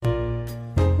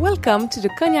Welcome to the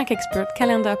Cognac Expert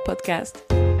Calendar podcast,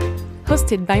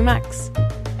 hosted by Max.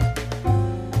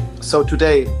 So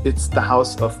today it's the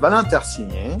house of Valentin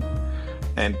Tersignier,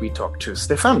 and we talk to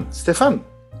Stéphane. Stéphane,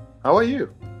 how are you?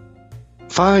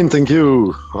 Fine, thank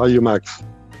you. How are you, Max?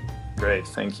 Great,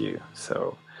 thank you.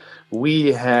 So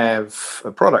we have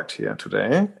a product here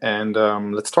today, and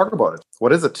let's talk about it.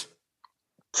 What is it?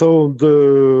 So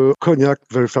the cognac,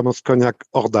 very famous cognac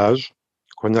Hordage.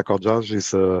 Cognac Hordage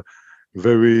is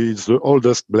it's the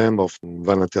oldest blend of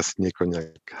Valentin Tersignier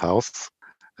Cognac House.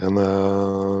 And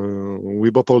we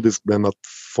bottled this blend at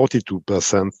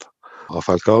 42% of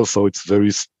alcohol, so it's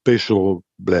very special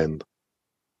blend.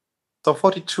 So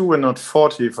 42 and not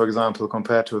 40, for example,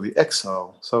 compared to the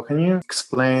XO. So can you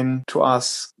explain to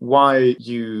us why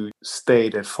you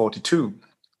stayed at 42?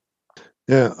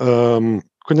 Yeah,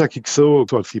 Cognac XO,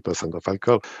 12% of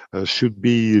alcohol, should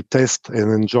be tasted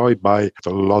and enjoyed by a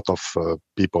lot of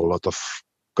people, a lot of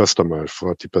customers.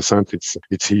 40%,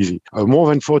 it's easy. More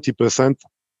than 40%,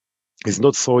 it's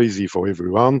not so easy for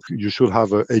everyone. You should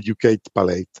have an educated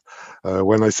palate.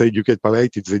 When I say educated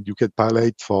palate, it's educated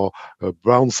palate for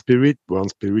brown spirit,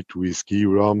 whiskey,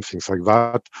 rum, things like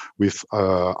that, with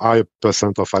higher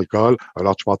percent of alcohol. A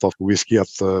large part of whiskey at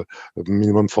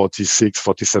minimum 46,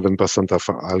 47% of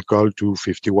alcohol to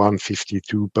 51,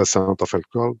 52% of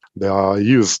alcohol. They are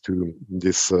used to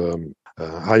this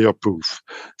higher proof.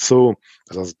 So,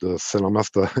 as the cellar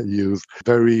master used,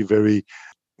 very, very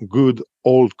good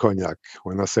old cognac.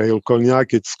 When I say old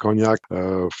cognac, it's cognac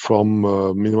from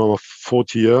a minimum of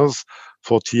 40 years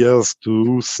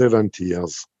to 70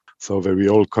 years. So very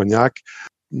old cognac.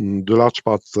 The large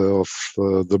part of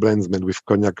the blend is made with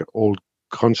cognac, old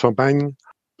Grand Champagne,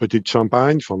 Petit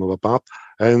Champagne for another part,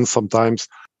 and sometimes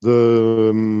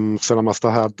the cellar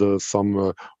master had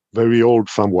some very old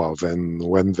framboise, and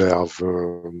when they are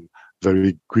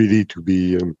very greedy to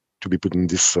be put in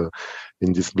this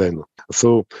blend.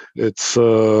 So it's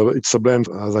a blend,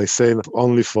 as I said,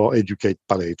 only for educated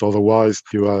palate. Otherwise,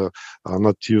 if you are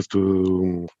not used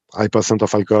to high percent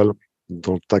of alcohol,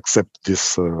 don't accept this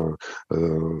so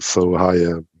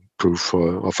high proof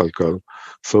of alcohol.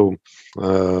 So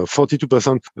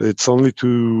 42%, it's only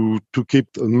to keep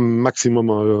a maximum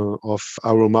of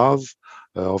aromas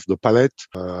of the palate.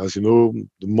 As you know,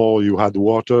 the more you add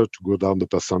water to go down the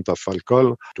percent of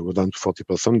alcohol, to go down to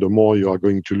 40%, the more you are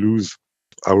going to lose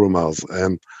aromas.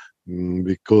 And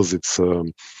because it's a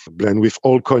blend with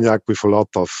old cognac with a lot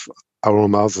of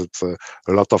aromas, it's a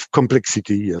lot of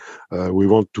complexity. We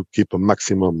want to keep a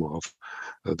maximum of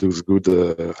those good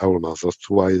aromas.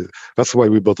 That's why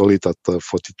we bottle it at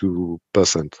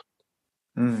 42%.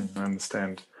 I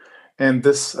understand. And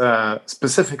this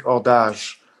specific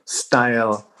Hordage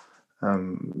style,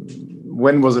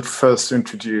 when was it first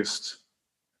introduced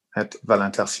at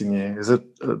Valentin Tersignier? Is it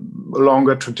a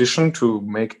longer tradition to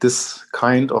make this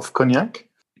kind of cognac?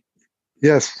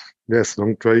 Yes,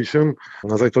 long tradition.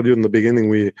 As I told you in the beginning,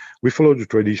 we follow the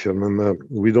tradition, and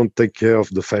we don't take care of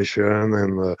the fashion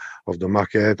and of the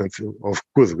market. And of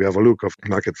course, we have a look of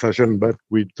market fashion, but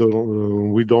we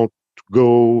don't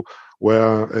go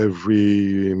where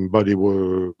everybody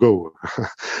will go.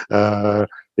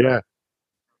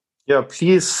 Yeah,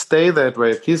 please stay that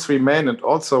way. Please remain. And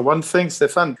also one thing,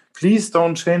 Stéphane, please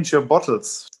don't change your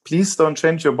bottles. Please don't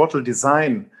change your bottle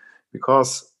design,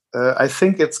 because I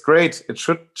think it's great. It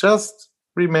should just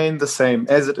remain the same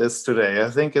as it is today.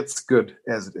 I think it's good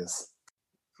as it is.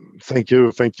 Thank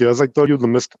you. As I told you, the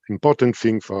most important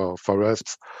thing for us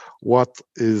is what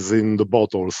is in the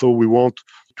bottle. So we want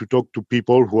to talk to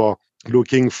people who are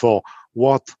looking for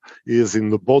what is in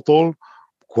the bottle.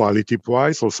 Quality,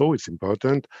 price also, it's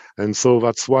important. And so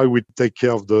that's why we take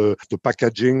care of the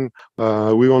packaging.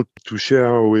 We want to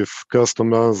share with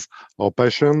customers our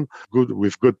passion,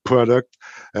 with good product.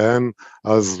 And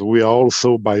as we are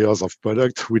also buyers of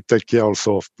product, we take care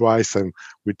also of price, and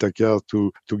we take care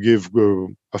to give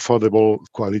affordable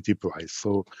quality price.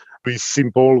 So very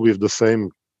simple with the same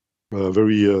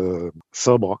very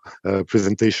sober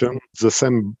presentation. The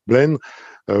same blend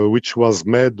which was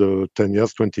made 10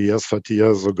 years, 20 years, 30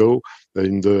 years ago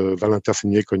in the Valentin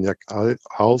Tersignier Cognac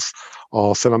House.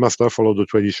 Our cellar master followed the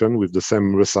tradition with the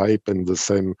same recipe and the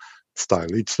same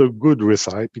style. It's a good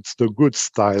recipe. It's the good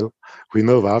style. We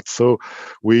know that. So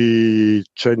we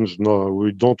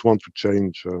don't want to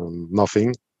change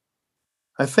nothing.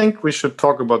 I think we should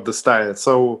talk about the style.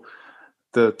 So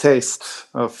the taste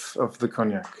of the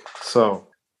cognac. So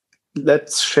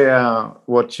let's share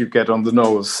what you get on the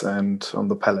nose and on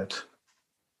the palate.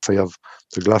 I have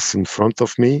the glass in front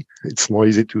of me. It's more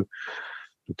easy to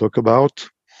talk about.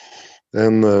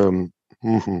 And the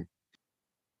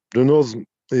nose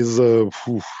is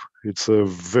it's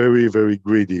very, very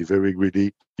greedy, very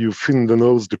greedy. You feel in the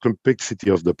nose the complexity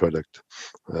of the product.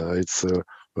 It's a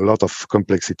lot of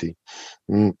complexity.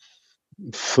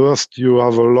 First, you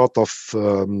have a lot of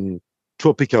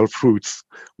tropical fruits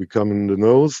we come in the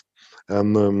nose,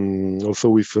 and also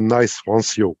with a nice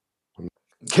rancio.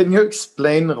 Can you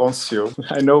explain rancio?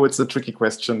 I know it's a tricky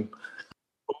question.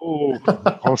 Oh,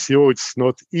 rancio, it's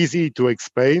not easy to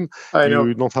explain. I know.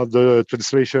 You don't have the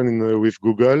translation with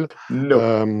Google.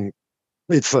 No.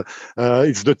 It's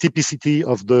the typicity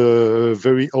of the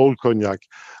very old cognac.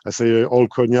 I say old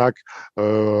cognac,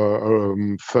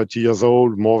 30 years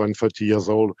old, more than 30 years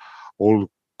old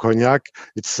cognac.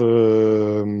 It's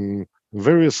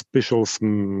very special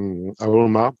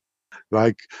aroma,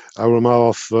 like aroma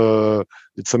of,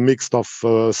 it's a mix of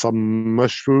some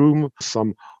mushroom,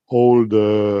 some old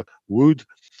wood,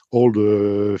 old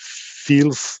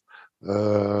fields.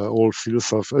 All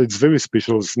fields of it's very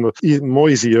special. It's not more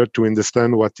easier to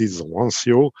understand what is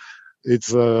rancio.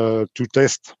 It's to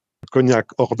test cognac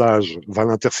hordage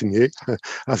Valentin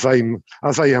as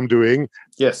I am doing.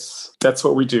 Yes, that's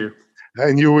what we do.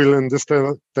 And you will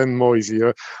understand more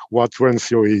easier what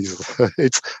rancio is.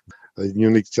 It's a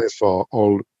unique test for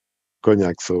all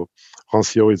cognac. So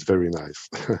rancio is very nice.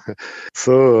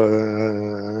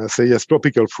 So say yes,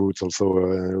 tropical fruits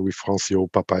also with rancio,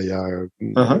 papaya,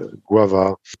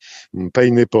 guava,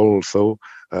 pineapple also.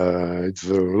 It's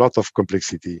a lot of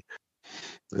complexity.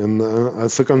 And a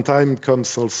second time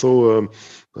comes also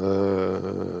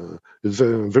it's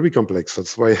very complex.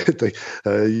 That's why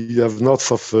you have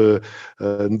lots of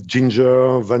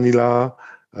ginger, vanilla,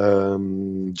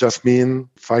 jasmine,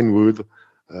 fine wood,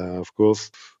 of course.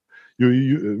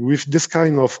 You, with this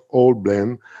kind of old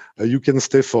blend, you can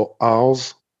stay for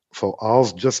hours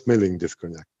just smelling this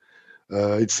cognac.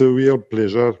 It's a real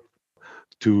pleasure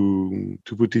to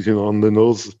put it on the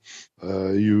nose.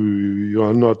 You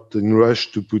are not in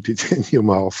rush to put it in your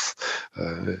mouth.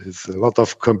 It's a lot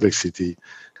of complexity,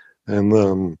 and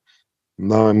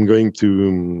now I'm going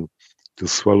to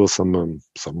swallow some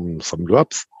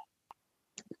drops.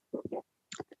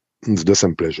 It's the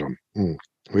same pleasure.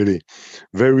 Really,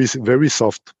 very, very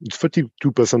soft. It's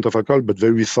 32% of alcohol, but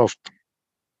very soft,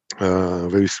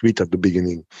 very sweet at the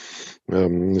beginning.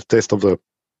 The taste of the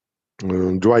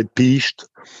dried peach,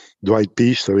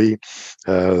 sorry,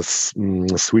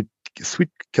 sweet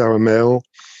caramel,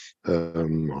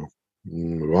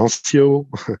 rancio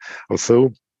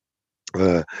also.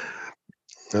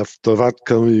 After that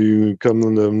come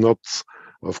the notes,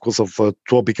 of course, of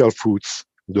tropical fruits.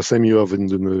 The same you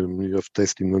have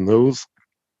taste in the nose.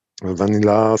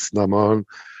 Vanilla, cinnamon,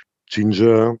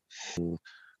 ginger.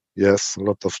 Yes, a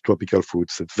lot of tropical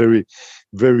fruits. It's very,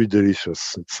 very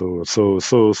delicious. It's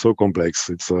so complex.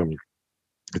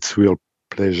 It's real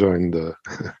pleasure in the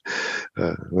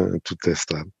to taste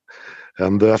that.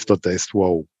 And the aftertaste,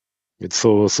 wow! It's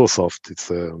so soft.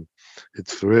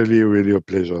 It's really, really a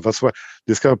pleasure. That's why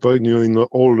this kind of product, in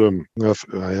all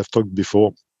I have talked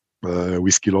before,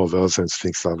 whiskey lovers and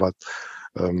things like that.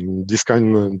 This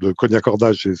kind, the cognac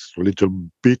hordage is a little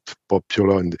bit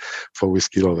popular for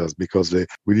whiskey lovers because they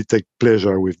really take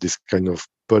pleasure with this kind of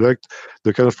product.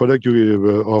 The kind of product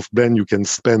of blend you can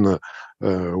spend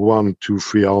 1 to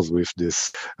 3 hours with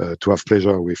this to have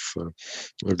pleasure with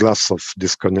a glass of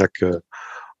this cognac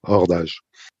hordage.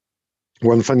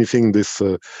 One funny thing, this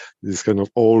kind of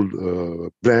old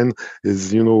blend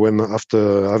is, when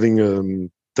after having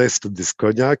tasted this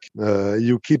cognac,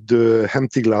 you keep the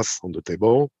empty glass on the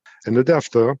table, and the day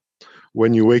after,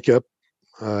 when you wake up,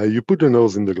 you put the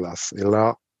nose in the glass. Et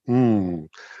là,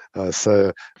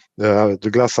 so the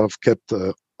glass have kept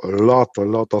a lot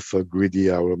of greedy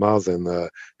aromas, and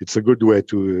it's a good way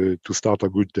to start a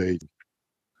good day.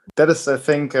 That is, I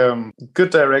think,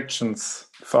 good directions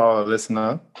for our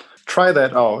listener. Try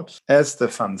that out. As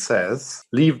Stéphane says,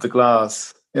 leave the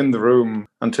glass in the room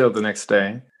until the next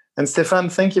day. And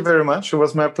Stéphane, thank you very much. It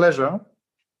was my pleasure.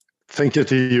 Thank you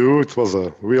to you. It was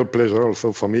a real pleasure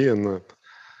also for me. And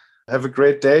have a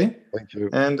great day. Thank you.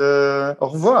 And au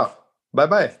revoir.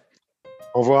 Bye-bye.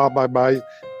 Au revoir, bye-bye.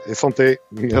 Et santé.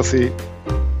 Merci.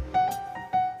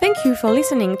 Thank you for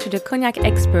listening to the Cognac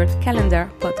Expert Calendar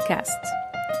podcast.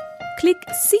 Click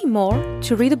See More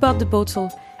to read about the bottle.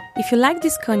 If you like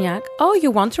this cognac or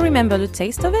you want to remember the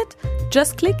taste of it,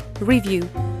 just click Review.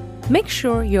 Make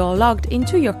sure you're logged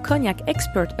into your Cognac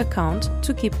Expert account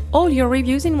to keep all your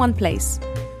reviews in one place.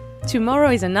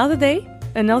 Tomorrow is another day,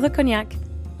 another cognac.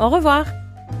 Au revoir!